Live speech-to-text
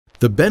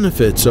The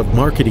benefits of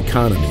market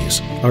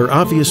economies are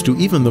obvious to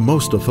even the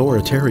most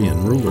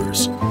authoritarian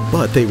rulers,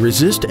 but they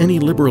resist any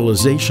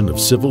liberalization of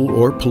civil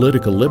or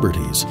political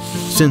liberties,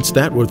 since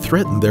that would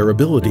threaten their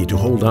ability to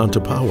hold on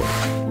to power.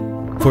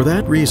 For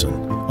that reason,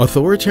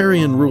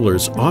 authoritarian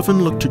rulers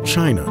often look to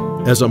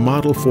China as a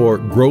model for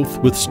growth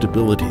with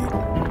stability.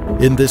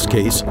 In this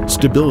case,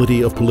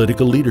 stability of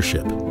political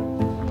leadership.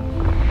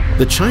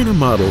 The China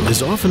model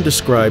is often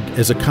described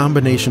as a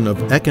combination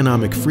of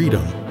economic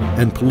freedom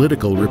and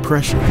political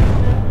repression.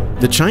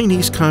 The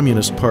Chinese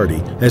Communist Party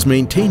has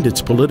maintained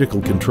its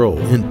political control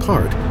in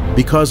part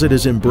because it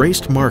has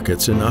embraced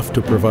markets enough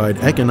to provide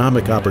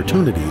economic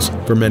opportunities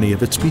for many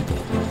of its people.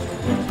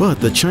 But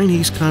the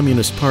Chinese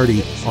Communist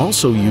Party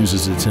also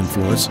uses its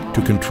influence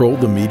to control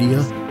the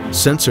media,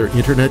 censor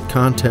internet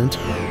content,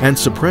 and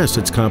suppress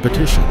its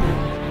competition,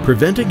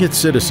 preventing its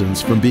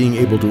citizens from being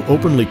able to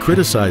openly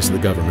criticize the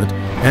government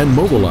and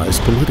mobilize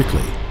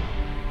politically.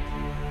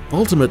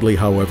 Ultimately,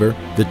 however,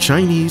 the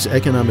Chinese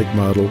economic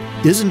model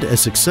isn't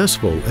as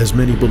successful as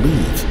many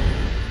believe.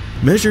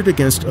 Measured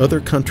against other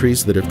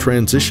countries that have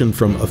transitioned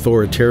from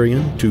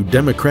authoritarian to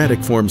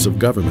democratic forms of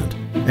government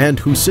and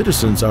whose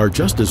citizens are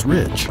just as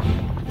rich,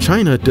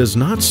 China does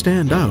not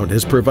stand out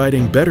as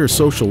providing better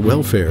social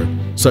welfare,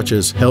 such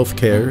as health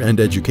care and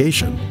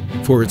education,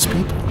 for its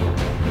people.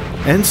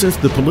 And since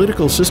the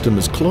political system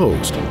is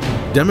closed,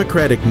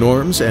 democratic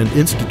norms and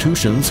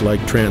institutions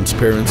like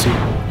transparency,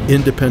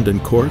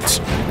 independent courts,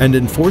 and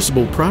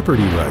enforceable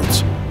property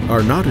rights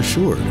are not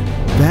assured.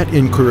 That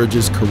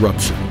encourages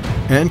corruption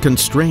and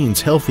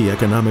constrains healthy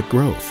economic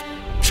growth.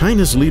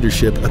 China's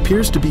leadership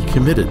appears to be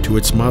committed to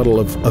its model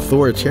of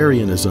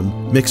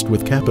authoritarianism mixed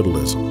with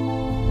capitalism.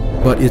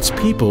 But its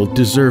people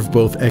deserve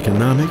both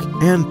economic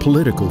and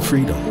political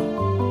freedom.